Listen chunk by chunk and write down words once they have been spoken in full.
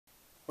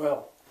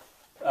Well,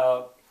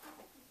 uh,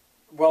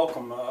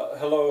 welcome,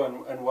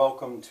 hello and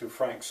welcome to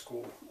Frank's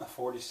School,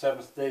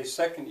 47th day,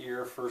 second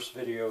year, first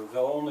video.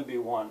 There'll only be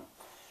one.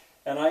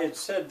 And I had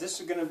said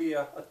this is going to be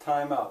a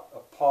timeout,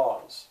 a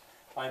pause.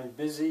 I'm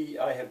busy,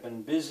 I have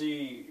been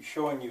busy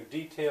showing you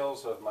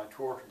details of my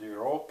tour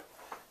d'Europe,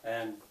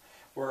 and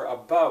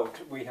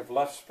we have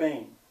left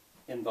Spain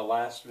in the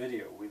last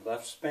video. We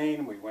left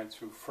Spain, we went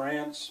through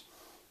France,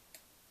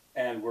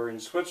 and we're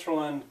in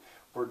Switzerland.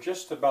 We're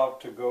just about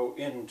to go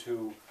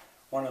into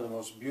one of the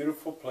most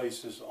beautiful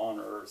places on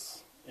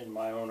earth, in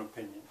my own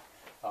opinion.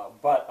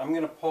 But I'm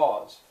going to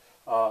pause.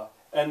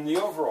 And the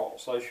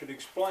overalls, I should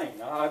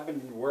explain. I've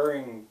been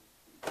wearing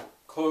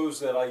clothes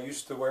that I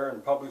used to wear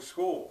in public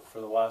school for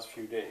the last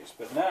few days.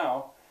 But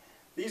now,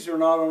 these are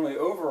not only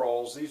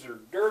overalls, these are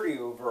dirty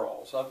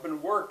overalls. I've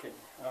been working.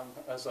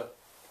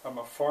 I'm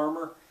a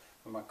farmer,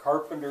 I'm a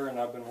carpenter, and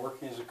I've been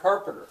working as a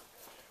carpenter.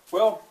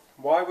 Well,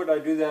 why would I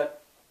do that?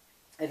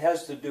 It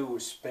has to do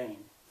with Spain.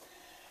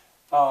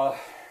 I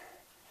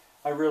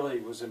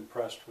really was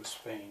impressed with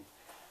Spain.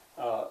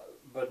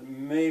 But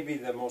maybe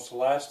the most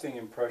lasting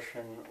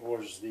impression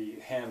was the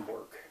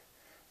handwork,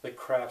 the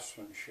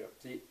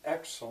craftsmanship, the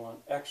excellent,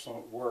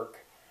 excellent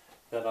work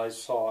that I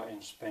saw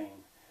in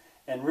Spain.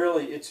 And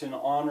really, it's in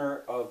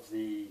honor of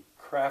the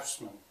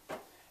craftsmen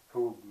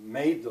who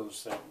made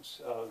those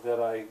things that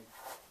I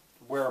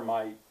wear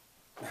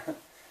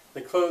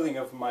the clothing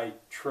of my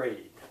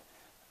trade.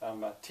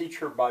 I'm a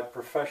teacher by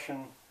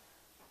profession.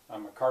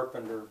 I'm a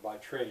carpenter by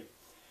trade.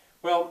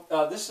 Well,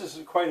 this is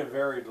quite a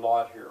varied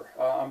lot here.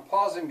 I'm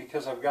pausing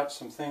because I've got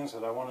some things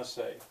that I want to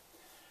say.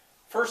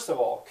 First of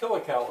all,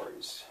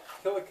 kilocalories.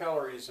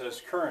 Kilocalories as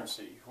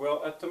currency.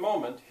 Well, at the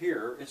moment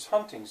here, it's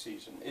hunting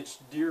season. It's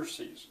deer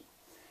season.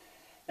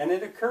 And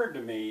it occurred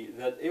to me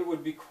that it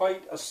would be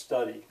quite a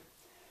study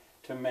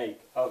to make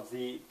of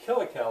the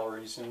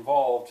kilocalories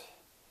involved,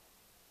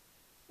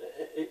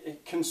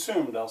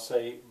 consumed, I'll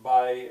say,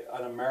 by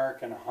an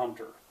American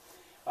hunter.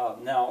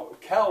 Now,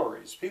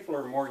 calories, people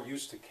are more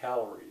used to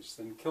calories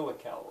than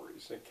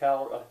kilocalories.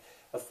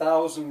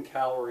 1,000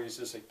 calories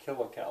is a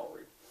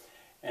kilocalorie.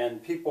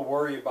 And people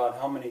worry about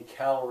how many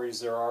calories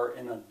there are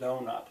in a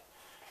donut.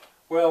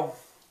 Well,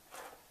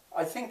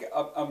 I think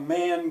a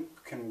man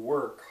can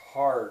work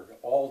hard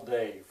all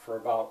day for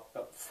about,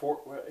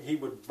 he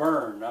would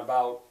burn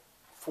about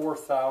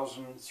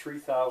 3,000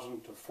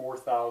 to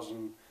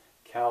 4,000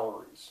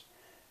 calories.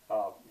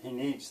 He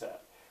needs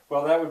that.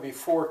 Well, that would be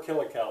 4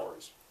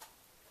 kilocalories.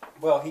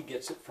 Well, he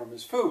gets it from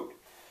his food,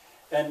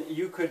 and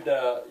you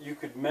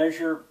could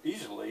measure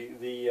easily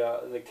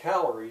the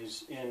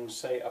calories in,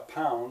 say, a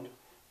pound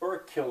or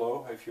a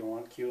kilo, if you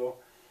want,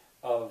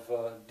 of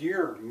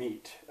deer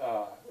meat,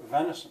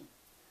 venison.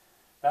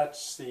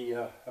 That's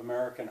the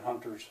American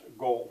hunter's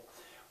goal.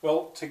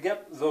 Well, to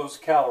get those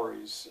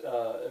calories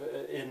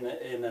in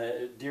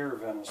a deer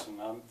venison,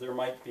 there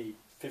might be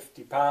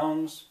 50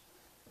 pounds,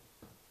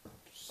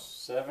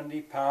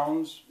 70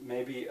 pounds,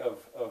 maybe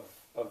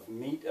of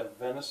meat, of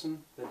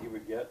venison that he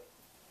would get.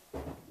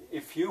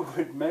 If you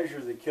would measure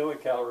the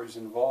kilocalories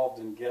involved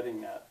in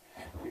getting that,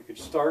 you could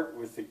start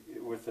with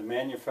the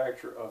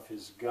manufacture of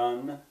his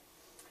gun,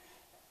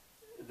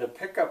 the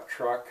pickup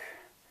truck.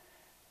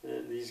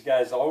 These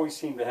guys always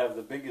seem to have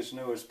the biggest,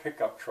 newest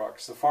pickup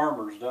trucks. The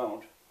farmers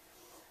don't.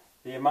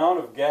 The amount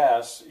of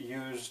gas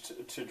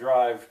used to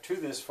drive to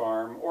this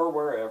farm or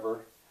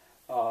wherever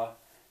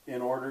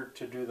in order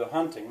to do the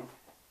hunting,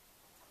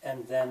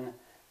 and then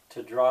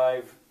to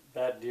drive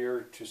that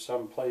deer to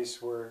some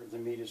place where the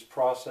meat is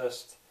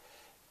processed.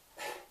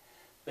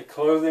 The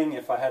clothing,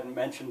 if I hadn't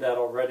mentioned that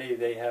already,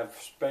 they have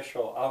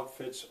special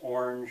outfits,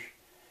 orange.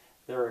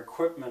 Their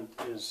equipment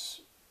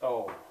is,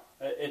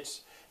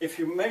 if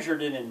you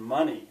measured it in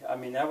money, I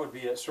mean, that would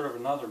be sort of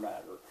another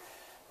matter.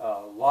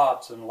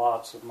 Lots and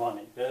lots of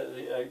money.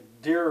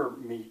 Deer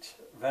meat,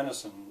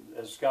 venison,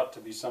 has got to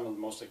be some of the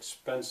most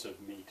expensive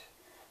meat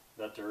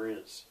that there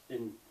is,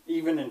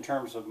 even in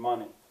terms of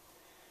money.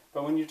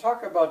 But when you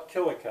talk about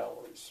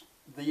kilocalories,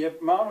 the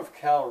amount of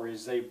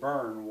calories they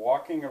burn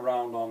walking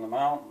around on the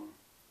mountain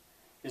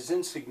is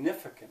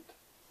insignificant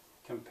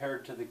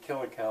compared to the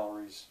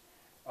kilocalories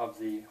of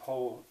the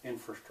whole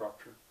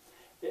infrastructure.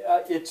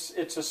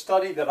 It's a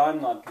study that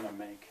I'm not going to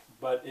make,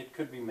 but it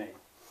could be made.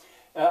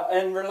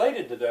 And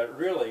related to that,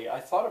 really, I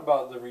thought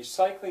about the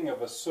recycling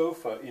of a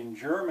sofa in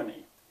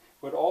Germany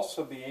would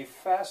also be a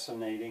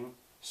fascinating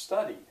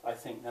study, I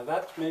think. Now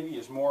that maybe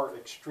is more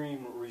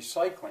extreme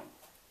recycling.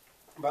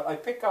 But I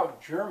pick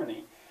out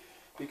Germany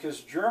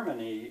because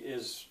Germany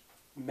is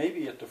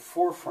maybe at the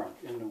forefront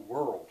in the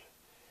world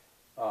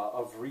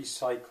of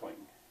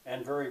recycling,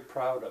 and very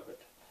proud of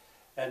it.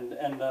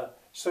 And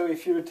so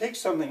if you would take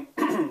something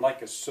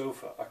like a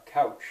sofa, a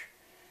couch,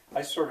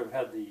 I sort of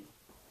had the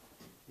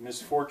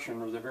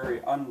misfortune or the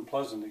very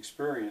unpleasant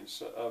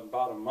experience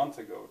about a month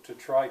ago to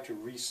try to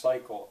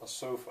recycle a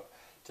sofa,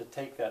 to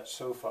take that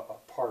sofa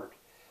apart,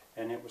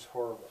 and it was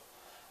horrible.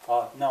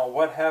 Now,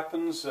 what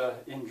happens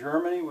in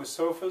Germany with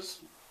sofas?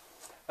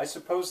 I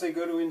suppose they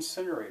go to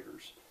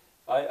incinerators.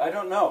 I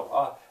don't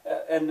know.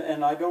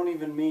 And I don't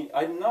even mean,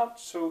 I'm not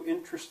so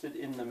interested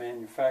in the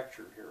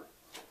manufacture here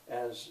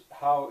as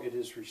how it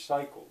is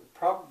recycled.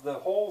 The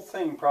whole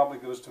thing probably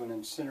goes to an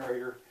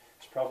incinerator.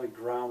 It's probably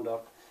ground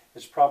up.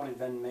 It's probably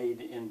then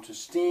made into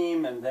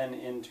steam and then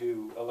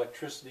into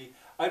electricity.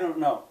 I don't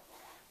know.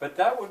 But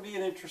that would be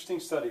an interesting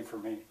study for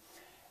me.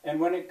 And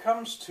when it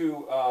comes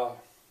to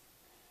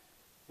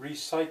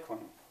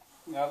recycling,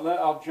 now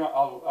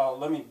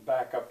let me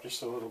back up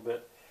just a little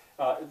bit.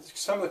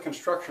 Some of the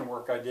construction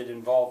work I did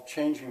involved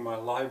changing my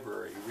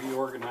library,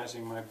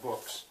 reorganizing my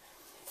books.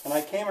 And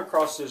I came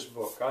across this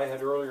book. I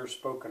had earlier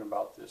spoken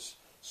about this,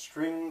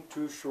 String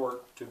Too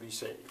Short to Be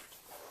Saved.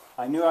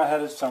 I knew I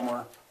had it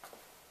somewhere,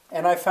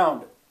 and I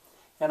found it.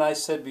 And I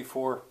said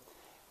before,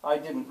 I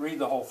didn't read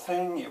the whole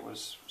thing. It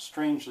was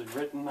strangely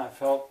written, I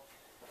felt.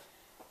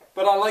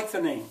 But I like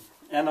the name,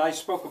 and I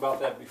spoke about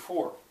that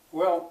before.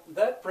 Well,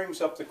 that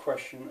brings up the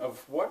question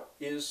of what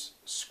is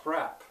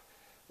scrap?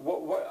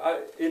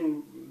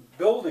 In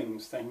building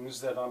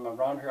things that I'm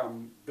around here,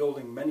 I'm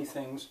building many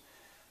things,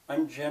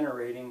 I'm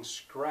generating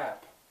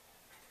scrap.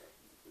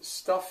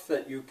 Stuff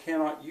that you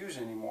cannot use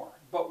anymore.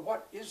 But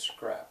what is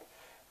scrap?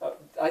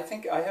 I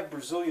think I have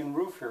Brazilian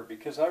roof here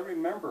because I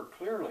remember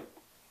clearly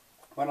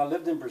when I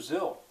lived in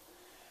Brazil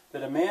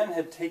that a man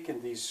had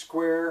taken these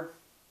square,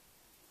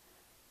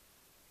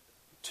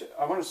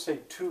 I want to say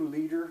 2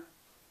 liter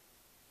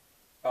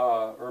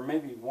or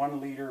maybe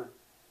 1 liter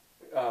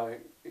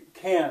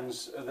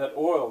cans that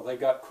oil, they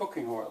got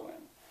cooking oil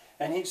in.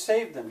 And he'd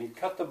saved them. He'd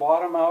cut the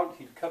bottom out,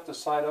 he'd cut the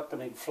side up,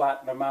 and he'd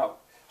flatten them out.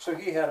 So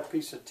he had a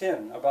piece of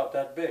tin about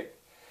that big.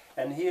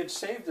 And he had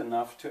saved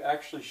enough to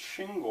actually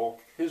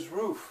shingle his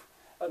roof,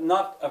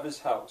 not of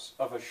his house,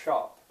 of a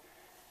shop.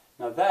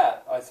 Now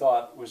that, I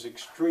thought, was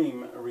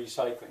extreme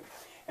recycling.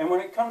 And when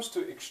it comes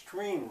to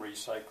extreme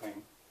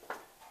recycling,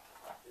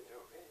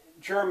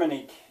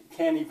 Germany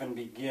can't even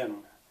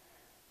begin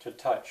to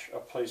touch a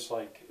place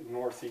like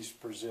northeast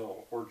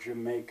Brazil or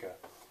Jamaica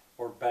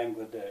or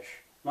Bangladesh.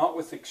 Not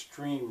with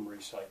extreme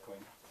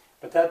recycling.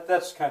 But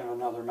that's kind of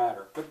another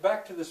matter. But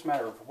back to this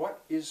matter of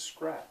what is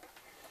scrap?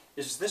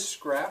 Is this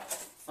scrap?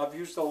 I've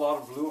used a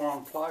lot of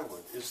glue-on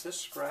plywood. Is this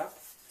scrap?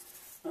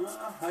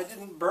 I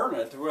didn't burn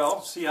it.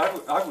 Well, see,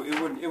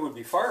 it would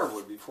be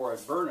firewood before I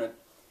burn it.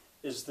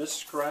 Is this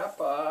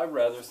scrap? I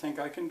rather think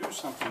I can do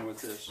something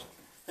with this.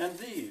 And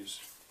these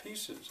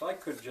pieces, I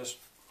could just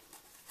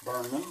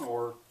burn them,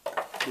 or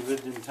if you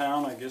lived in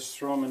town, I guess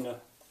throw them in the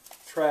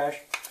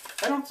trash.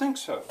 I don't think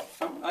so.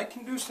 I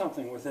can do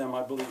something with them,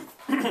 I believe.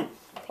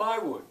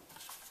 Plywood.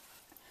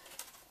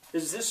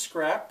 Is this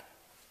scrap?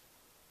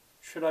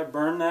 Should I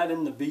burn that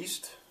in the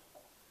beast?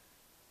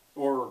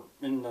 Or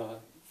in the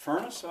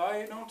furnace?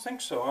 I don't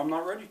think so. I'm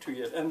not ready to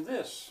yet. And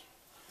this.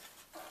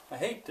 I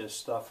hate this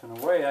stuff in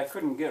a way. I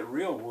couldn't get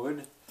real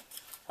wood.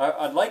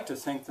 I'd like to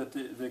think that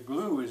the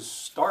glue is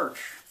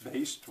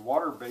starch-based,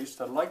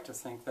 water-based. I'd like to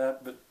think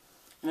that, but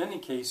in any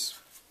case,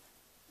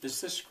 is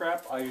this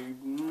scrap?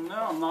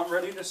 No, I'm not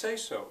ready to say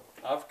so.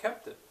 I've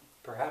kept it.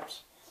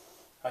 Perhaps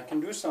I can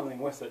do something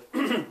with it.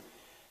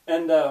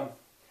 And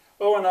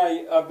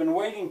I've been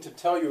waiting to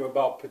tell you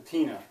about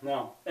patina.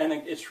 Now, and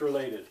it's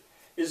related.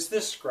 Is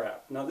this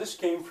scrap? Now, this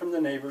came from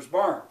the neighbor's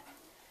barn,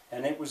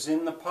 and it was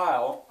in the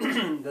pile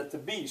that the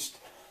beast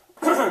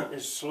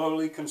is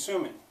slowly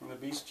consuming. And the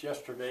beast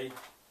yesterday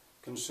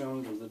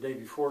consumed, or the day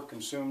before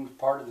consumed,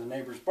 part of the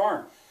neighbor's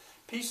barn.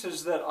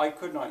 Pieces that I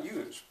could not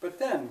use. But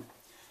then,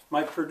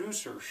 my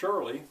producer,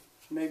 Shirley,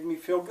 made me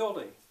feel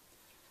guilty.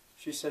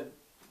 She said,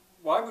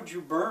 why would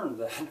you burn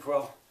that?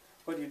 Well,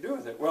 what do you do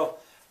with it? Well,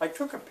 I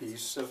took a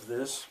piece of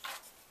this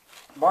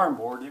barn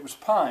board, it was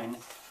pine,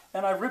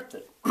 and I ripped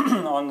it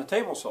on the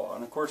table saw.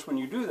 And of course, when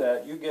you do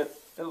that, you get,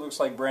 it looks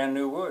like brand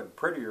new wood,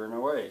 prettier in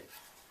a way.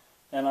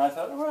 And I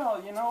thought,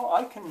 well, you know,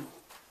 I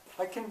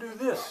can do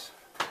this.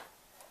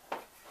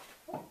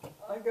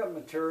 I got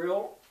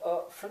material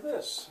for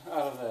this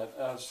out of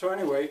that. So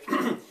anyway,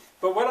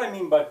 but what I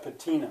mean by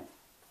patina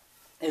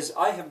is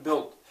I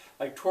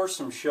tore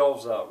some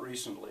shelves out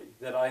recently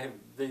that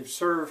they've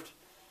served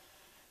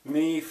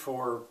me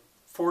for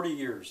 40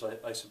 years,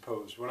 I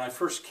suppose. When I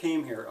first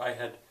came here, I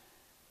had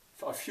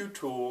a few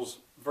tools,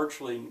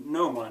 virtually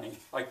no money.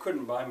 I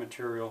couldn't buy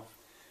material.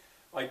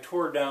 I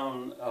tore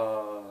down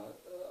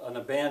an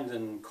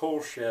abandoned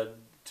coal shed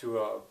to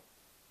a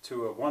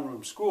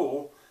one-room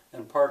school,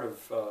 and part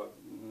of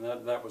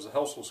that was a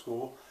Helsel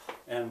school,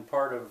 and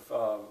part of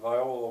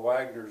Viola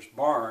Wagner's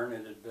barn.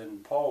 It had been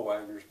Paul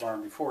Wagner's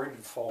barn before. It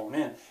had fallen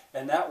in,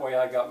 and that way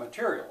I got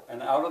material.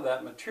 And out of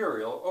that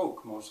material,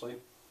 oak mostly,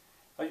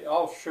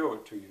 I'll show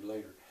it to you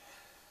later,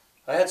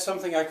 I had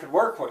something I could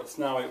work with.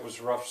 Now it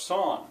was rough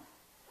sawn,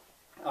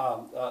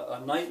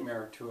 a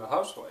nightmare to a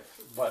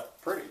housewife,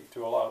 but pretty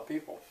to a lot of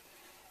people.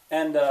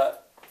 And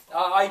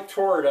I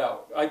tore it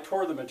out. I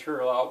tore the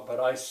material out, but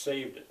I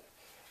saved it.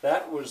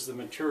 That was the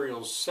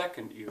material's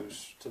second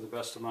use, to the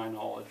best of my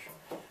knowledge,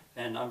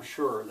 and I'm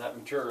sure that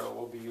material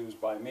will be used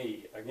by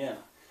me again,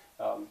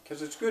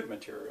 because it's good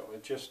material.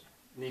 It just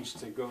needs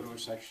to go to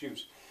its next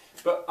use.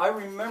 But I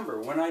remember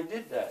when I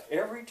did that,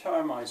 every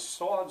time I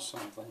sawed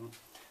something,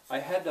 I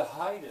had to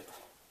hide it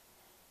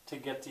to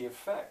get the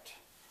effect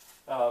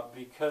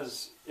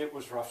because it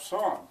was rough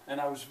sawn, and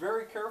I was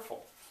very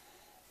careful.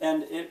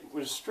 And it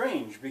was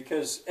strange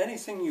because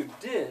anything you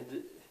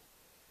did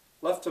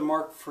left a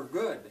mark for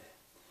good.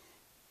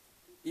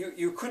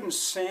 You couldn't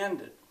sand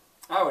it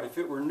out. If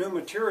it were new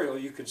material,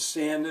 you could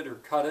sand it or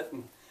cut it,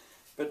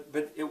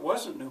 but it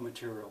wasn't new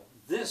material.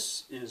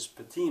 This is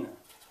patina.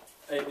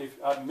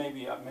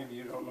 Maybe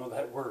you don't know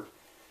that word,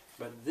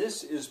 but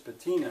this is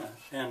patina,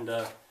 and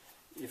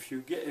if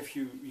you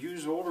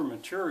use older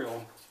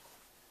material,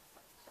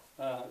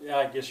 yeah,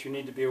 I guess you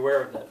need to be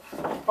aware of that.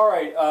 All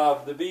right,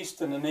 the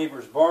beast in the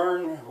neighbor's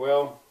barn.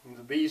 Well,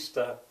 the beast.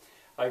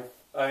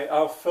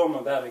 I'll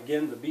film that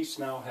again. The beast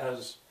now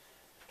has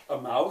a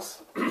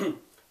mouth,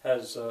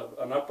 has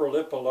an upper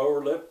lip, a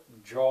lower lip,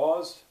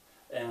 jaws,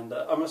 and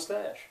a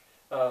mustache.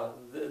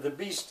 The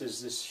beast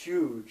is this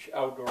huge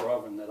outdoor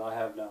oven that I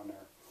have down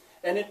there.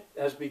 And it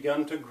has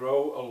begun to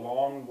grow a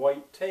long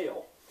white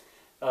tail.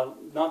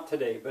 Not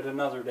today, but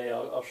another day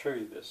I'll show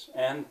you this.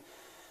 And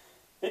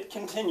it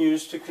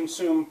continues to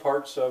consume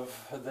parts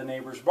of the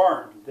neighbor's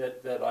barn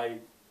that I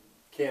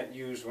can't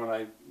use when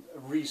I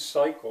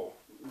recycle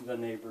the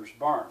neighbor's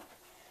barn.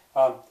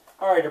 All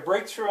right, a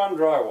breakthrough on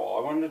drywall.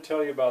 I wanted to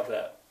tell you about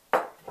that.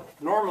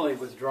 Normally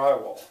with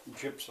drywall,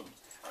 gypsum,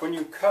 when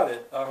you cut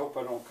it, I hope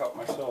I don't cut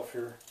myself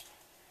here,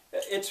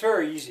 it's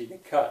very easy to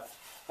cut.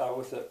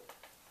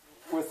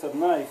 With a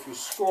knife, you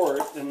score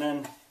it and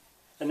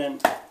then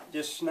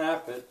just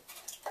snap it,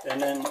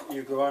 and then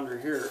you go under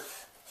here,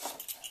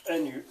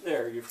 and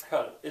you've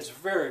cut it. It's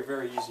very,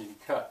 very easy to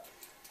cut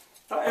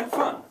and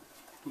fun,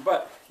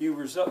 but the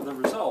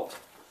result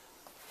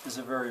is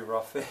a very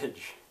rough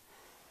edge.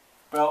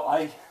 Well,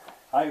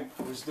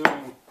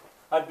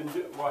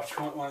 watch,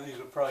 one of these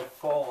will probably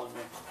fall on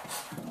me.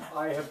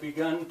 I have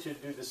begun to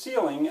do the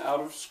ceiling out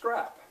of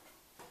scrap,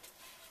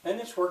 and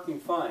it's working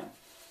fine.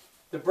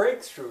 The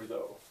breakthrough,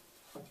 though,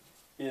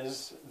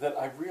 is that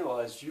I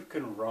realized you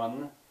can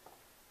run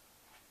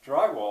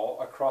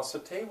drywall across a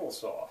table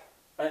saw.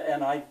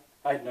 And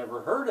I'd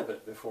never heard of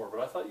it before,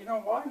 but I thought,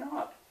 why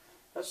not?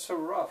 That's so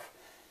rough.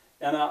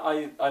 And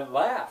I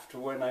laughed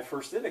when I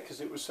first did it because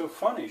it was so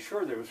funny.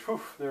 Sure,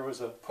 there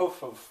was a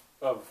puff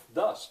of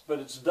dust, but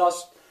it's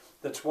dust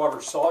that's water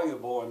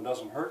soluble and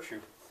doesn't hurt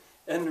you.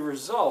 And the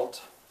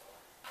result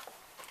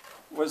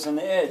was an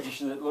edge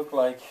that looked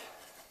like,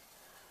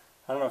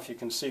 I don't know if you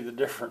can see the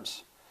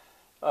difference.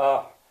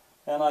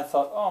 And I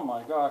thought, oh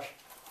my gosh.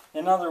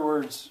 In other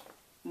words,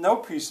 no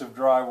piece of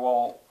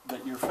drywall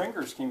that your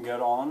fingers can get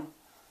on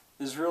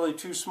is really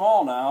too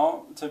small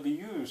now to be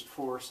used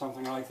for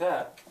something like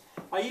that.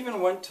 I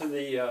even went to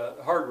the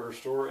hardware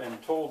store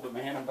and told the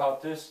man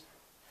about this.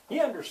 He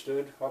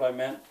understood what I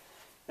meant.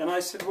 And I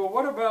said, well,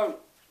 what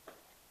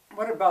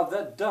about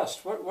that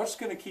dust? What's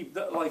going to keep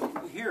that?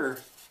 Like here,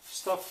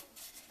 stuff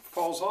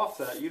falls off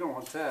that. You don't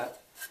want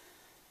that.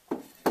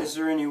 Is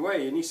there any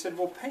way? And he said,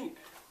 well, paint.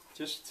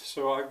 Just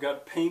so I've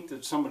got paint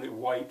that somebody,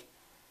 white,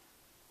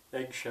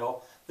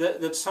 eggshell,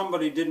 that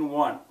somebody didn't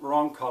want,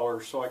 wrong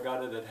color, so I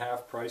got it at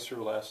half price or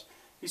less.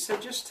 He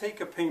said, just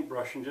take a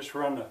paintbrush and just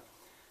run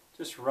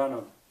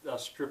a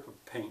strip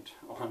of paint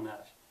on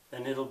that,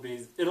 and it'll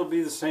be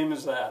the same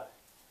as that.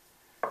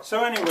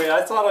 So anyway,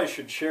 I thought I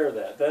should share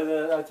that.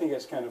 I think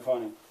it's kind of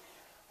funny.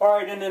 All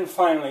right, and then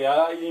finally,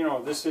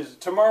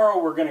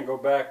 tomorrow we're going to go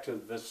back to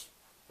this,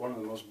 one of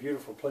the most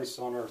beautiful places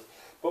on earth.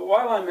 But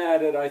while I'm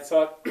at it, I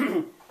thought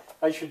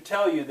I should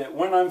tell you that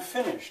when I'm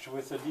finished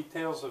with the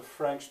details of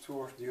Frank's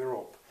Tour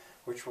d'Europe,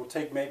 which will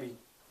take maybe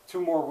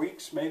 2 more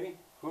weeks, maybe,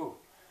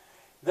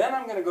 then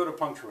I'm going to go to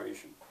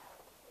punctuation.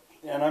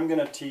 And I'm going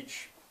to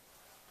teach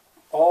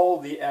all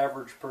the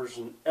average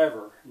person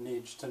ever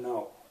needs to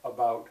know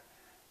about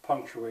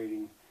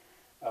punctuating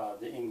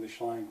the English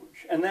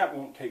language. And that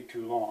won't take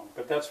too long,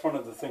 but that's one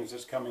of the things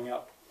that's coming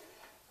up.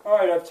 All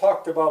right, I've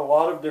talked about a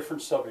lot of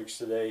different subjects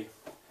today.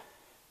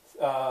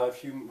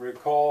 If you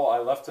recall, I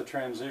left the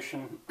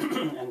transition,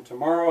 and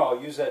tomorrow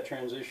I'll use that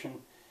transition,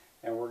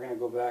 and we're going to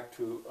go back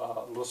to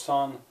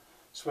Lausanne,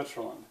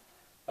 Switzerland,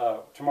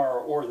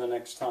 tomorrow or the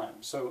next time.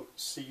 So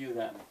see you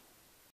then.